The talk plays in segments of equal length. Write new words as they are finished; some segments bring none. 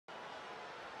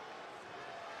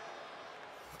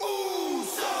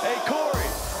Hey, Corey,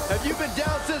 have you been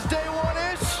down since day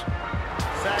one-ish?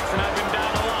 Saxton, I've been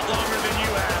down a lot longer than you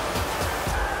have.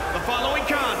 The following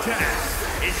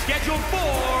contest is scheduled for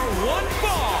one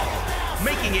fall.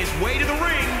 Making his way to the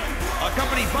ring,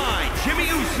 accompanied by Jimmy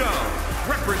Uso,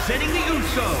 representing the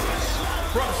Usos.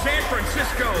 From San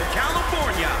Francisco,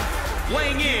 California,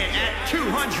 weighing in at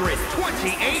 228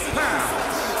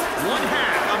 pounds. One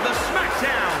half of the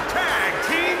SmackDown Tag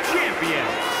Team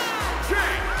Champions,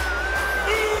 Jay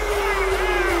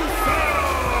Uso!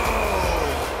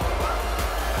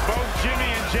 Both Jimmy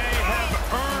and Jay have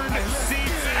earned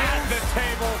seats at the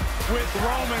table with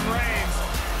Roman Reigns.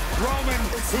 Roman,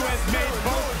 who has made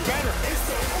both better.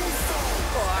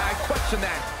 Oh, I question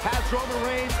that. Has Roman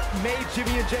Reigns made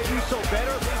Jimmy and Jay Uso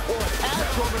better, or has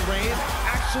Roman Reigns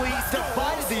actually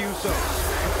divided the Usos?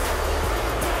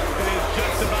 It is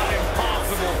just about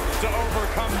impossible to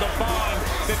overcome the bond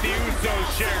that the Usos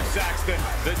share, Saxton.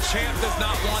 The champ does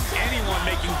not want anyone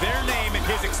making their name at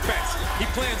his expense. He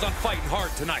plans on fighting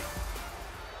hard tonight.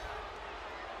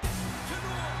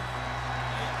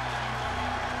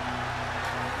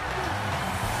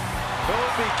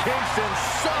 Kofi Kingston,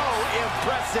 so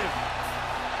impressive.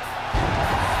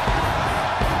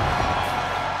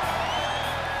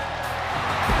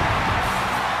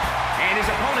 And his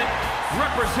opponent,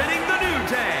 representing the New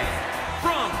Day,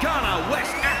 from Ghana,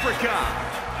 West Africa,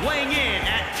 weighing in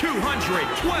at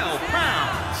 212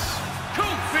 pounds,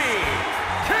 Kofi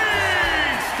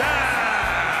Kingston!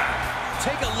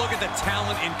 Take a look at the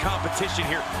talent in competition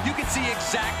here. You can see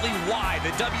exactly why the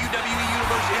WWE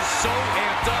Universe is so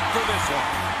amped up for this one.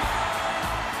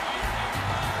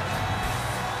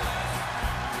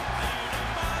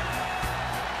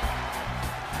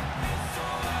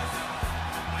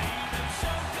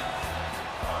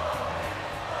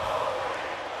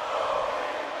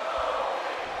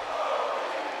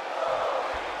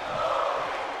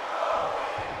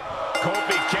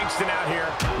 Kofi Kingston out here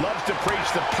loves to preach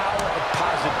the power of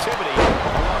positivity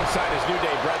alongside his New Day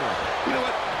brethren. You know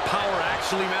what power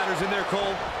actually matters in there,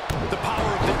 Cole? The power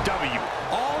of the W.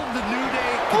 All of the New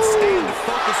Day can stand to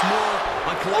focus more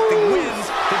on collecting wins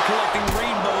than collecting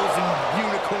rainbows and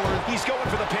unicorns. He's going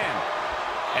for the pin.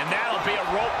 And that'll be a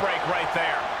rope break right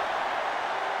there.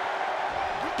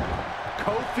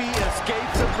 Kofi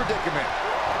escapes a predicament.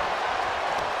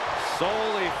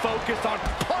 Solely focused on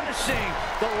punishing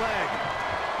the leg.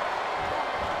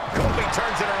 Kofi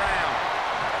turns it around.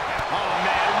 Oh,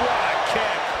 man, what a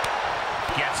kick.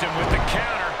 Gets him with the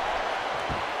counter.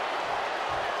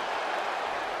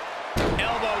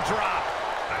 Elbow drop.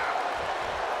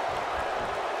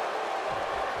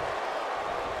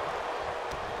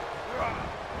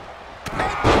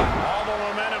 All the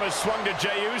momentum has swung to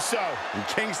Jey Uso. And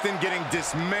Kingston getting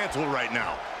dismantled right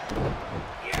now.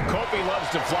 Kofi loves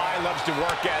to fly, loves to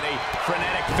work at a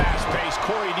frenetic, fast pace.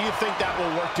 Corey, do you think that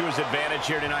will work to his advantage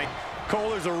here tonight?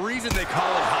 Cole, there's a reason they call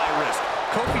it high risk.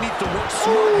 Kofi needs to work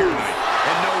smart here tonight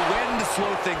and know when to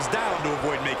slow things down to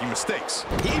avoid making mistakes.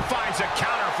 He finds a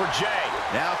counter for Jey.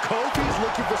 Now Kofi's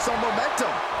looking for some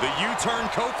momentum. The U-turn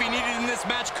Kofi needed in this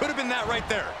match could have been that right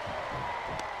there.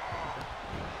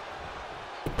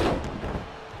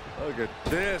 Look at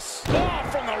this. Oh,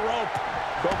 from the rope.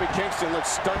 Kofi Kingston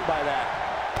looks stunned by that.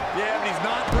 Yeah, but he's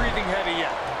not breathing heavy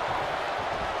yet.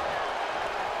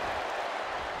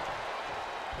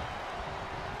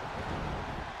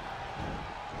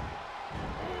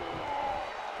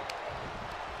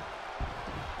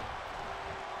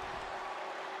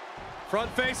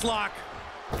 Front face lock.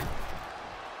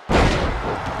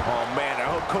 Oh, man, I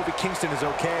hope Kofi Kingston is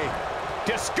okay.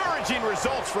 Discouraging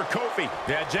results for Kofi.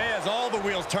 Yeah, Jey has all the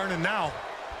wheels turning now.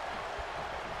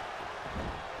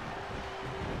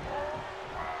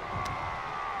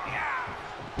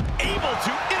 Able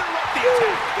to interrupt the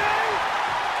attack.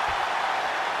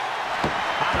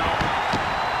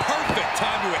 Perfect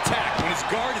time to attack when his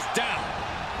guard is down.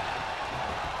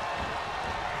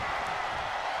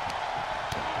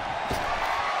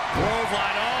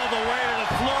 Clothesline all the way to the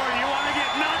floor. You want to get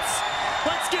nuts?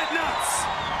 Let's get nuts.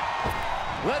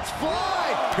 Let's fly.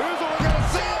 Here's what we're going to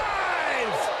see.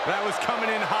 That was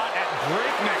coming in hot at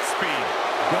breakneck speed.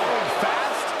 Going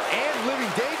fast and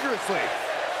living dangerously.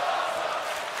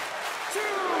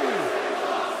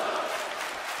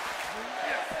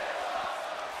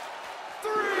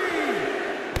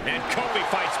 And Kofi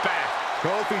fights back.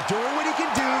 Kofi doing what he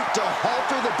can do to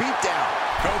halter the beatdown.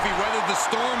 Kofi weathered the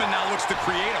storm and now looks to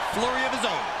create a flurry of his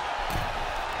own.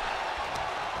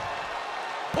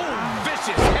 Oh,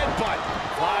 vicious headbutt.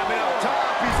 Climbing up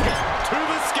top, he's got To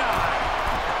the sky.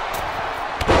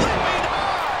 flipping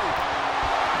high.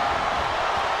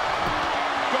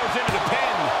 Goes into the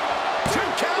pin. 2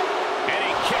 count. And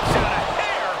he kicks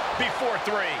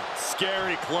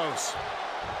scary close.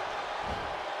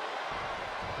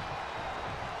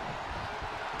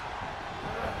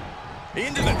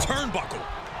 Into the turnbuckle.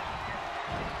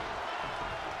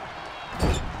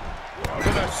 To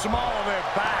the small of their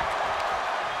back.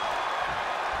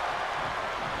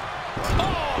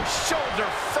 Oh, shoulder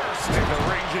first. And the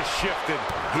ring just shifted.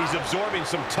 He's absorbing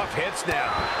some tough hits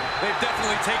now. They've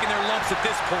definitely taken their lumps at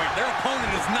this point. Their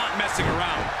opponent is not messing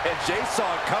around. And Jay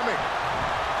saw it coming.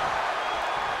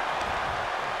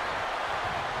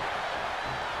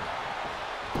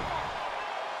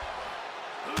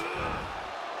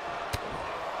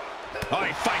 Oh,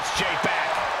 he fights Jay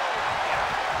back.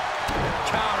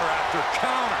 Counter after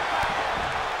counter.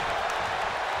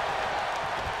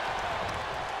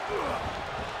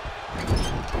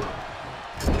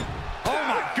 Oh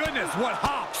my goodness, what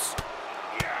hops!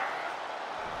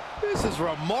 This is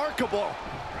remarkable.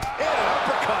 And an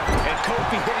uppercut. And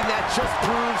Kofi hitting that just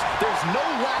proves there's no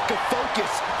lack of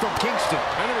focus from Kingston.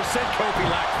 I never said Kofi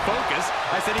lacked focus.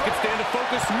 I said he could stand to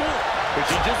focus more,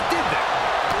 which he just did that.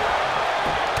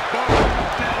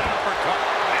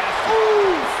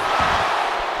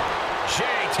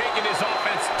 Jay taking his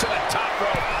offense to the top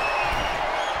rope.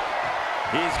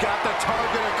 He's got the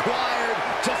target acquired.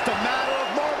 Just a matter of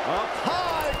moments. Up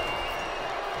high.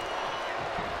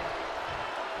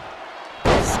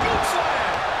 Scoop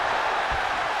slam.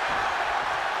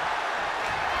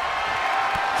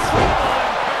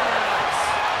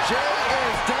 Jay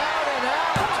is down and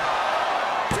out.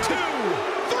 2,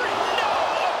 3, no!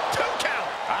 2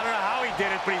 count. I don't know how he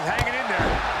did it, but he's hanging in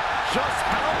there. Just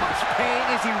how much pain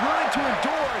is he willing to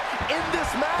endure in this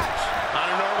match? On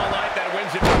a normal night, that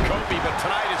wins it for Kofi, but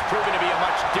tonight has proven to be a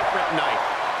much different night.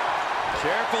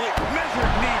 Carefully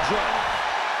measured knee drop.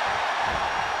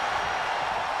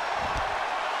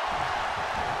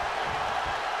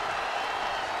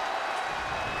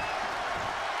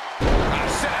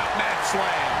 Set out mat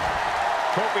slam.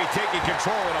 Kofi taking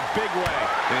control in a big way.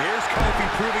 And here's Kofi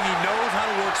proving he knows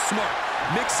how to work smart,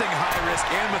 mixing high risk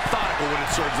and methodical when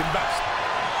it serves him best.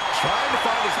 Trying to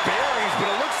find his bearings, but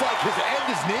it looks like his end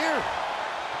is near.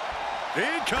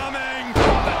 Incoming!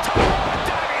 Off the top, a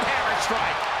diving hammer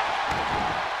strike.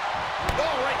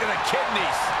 Oh, right to the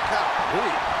kidneys.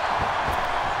 Golly.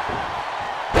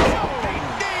 Jumping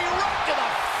knee right to the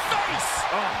face.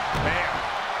 Oh, man.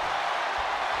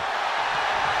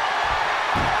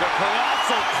 The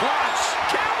colossal clutch.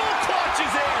 Camel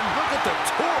clutches in. Look at the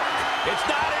torque. It's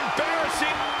not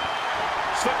embarrassing.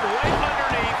 Slipped right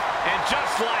underneath, and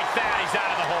just like that, he's out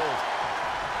of the hold.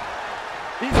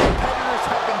 These competitors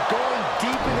have been going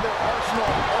deep into their arsenal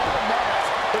on all nights,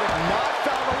 but have not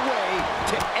found a way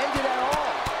to end it at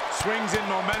all. Swings in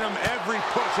momentum. Every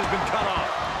push has been cut off.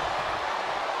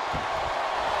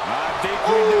 I think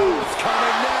we know what's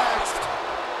coming next.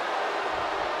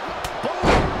 Boom.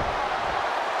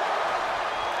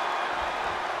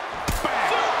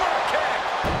 Super kick.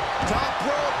 Top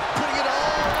rope, putting it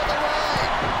all on the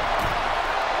line.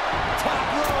 Top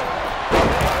rope.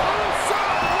 Uso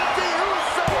with the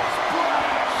Uso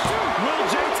splash. Will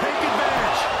Jay take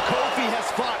advantage? Kofi has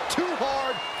fought too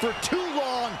hard for too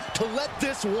long to let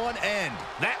this one end.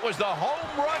 That was the home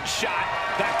run shot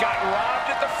that got robbed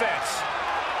at the fence.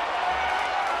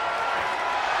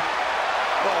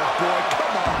 Oh boy,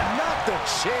 come on, not the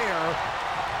chair.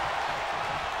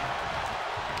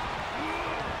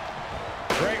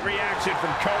 Great reaction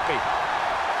from Kofi.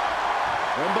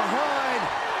 From behind,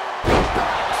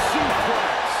 back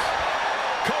suplex.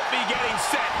 Kofi getting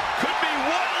set. Could be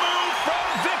one move from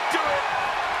victory.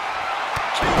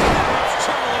 It's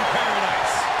trouble in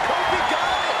paradise. Kofi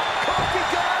got it. Kofi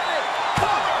got it.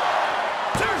 Cover.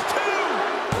 There's 2.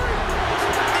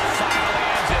 Finally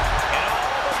ends it. And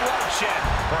all the bloodshed.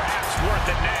 Perhaps worth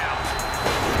it now.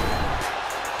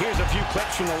 Here's a few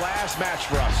clips from the last match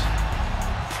for us.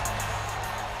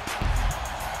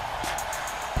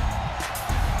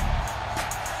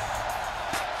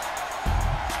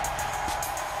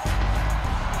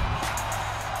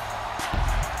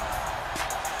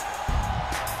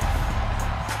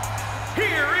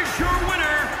 Here is your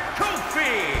winner,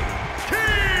 Kofi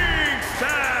Kingston.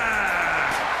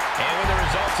 And with the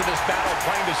results of this battle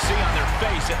plain to see on their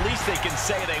face, at least they can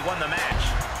say they won the match.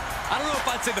 I don't know if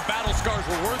I'd say the battle scars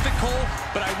were worth it, Cole,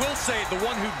 but I will say the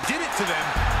one who did it to them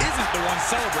isn't the one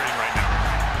celebrating right now.